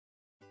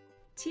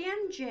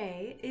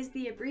TMJ is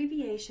the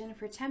abbreviation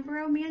for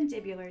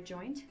temporomandibular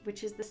joint,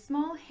 which is the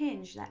small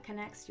hinge that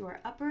connects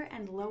your upper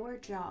and lower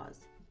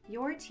jaws.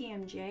 Your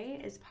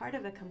TMJ is part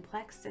of a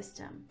complex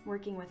system,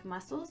 working with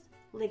muscles,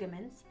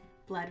 ligaments,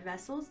 blood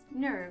vessels,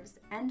 nerves,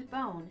 and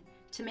bone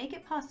to make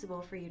it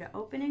possible for you to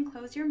open and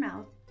close your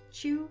mouth,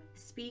 chew,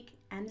 speak,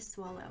 and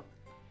swallow.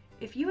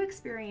 If you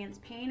experience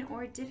pain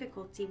or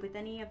difficulty with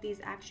any of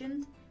these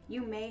actions,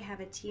 you may have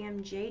a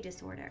TMJ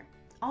disorder,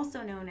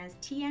 also known as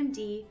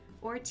TMD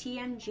or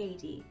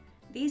TMJD.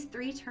 These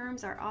three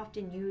terms are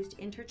often used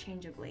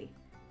interchangeably.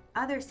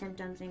 Other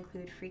symptoms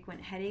include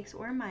frequent headaches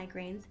or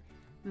migraines,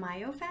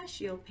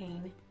 myofascial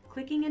pain,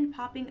 clicking and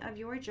popping of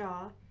your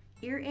jaw,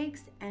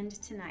 earaches, and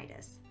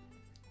tinnitus.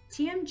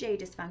 TMJ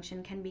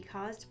dysfunction can be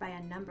caused by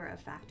a number of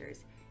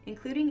factors,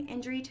 including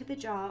injury to the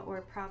jaw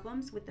or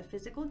problems with the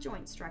physical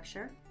joint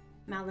structure,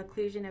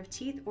 malocclusion of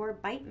teeth or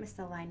bite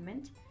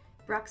misalignment,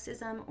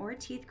 bruxism or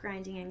teeth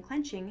grinding and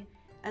clenching,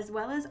 as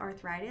well as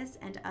arthritis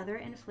and other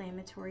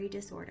inflammatory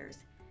disorders.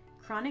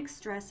 Chronic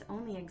stress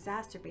only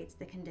exacerbates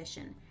the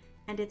condition,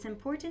 and it's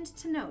important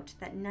to note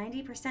that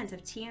 90%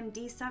 of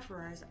TMD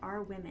sufferers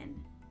are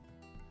women.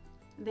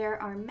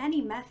 There are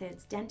many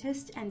methods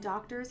dentists and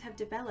doctors have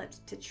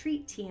developed to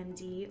treat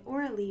TMD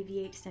or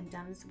alleviate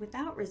symptoms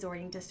without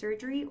resorting to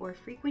surgery or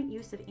frequent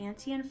use of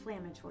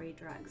anti-inflammatory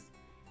drugs.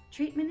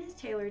 Treatment is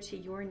tailored to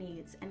your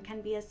needs and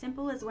can be as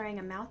simple as wearing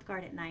a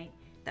mouthguard at night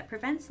that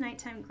prevents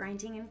nighttime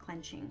grinding and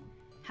clenching.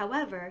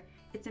 However,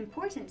 it's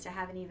important to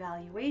have an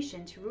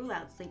evaluation to rule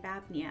out sleep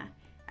apnea,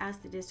 as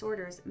the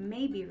disorders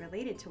may be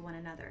related to one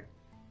another.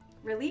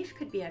 Relief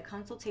could be a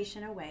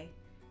consultation away.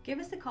 Give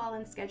us a call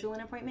and schedule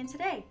an appointment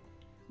today.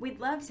 We'd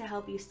love to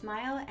help you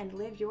smile and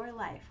live your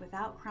life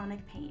without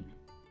chronic pain.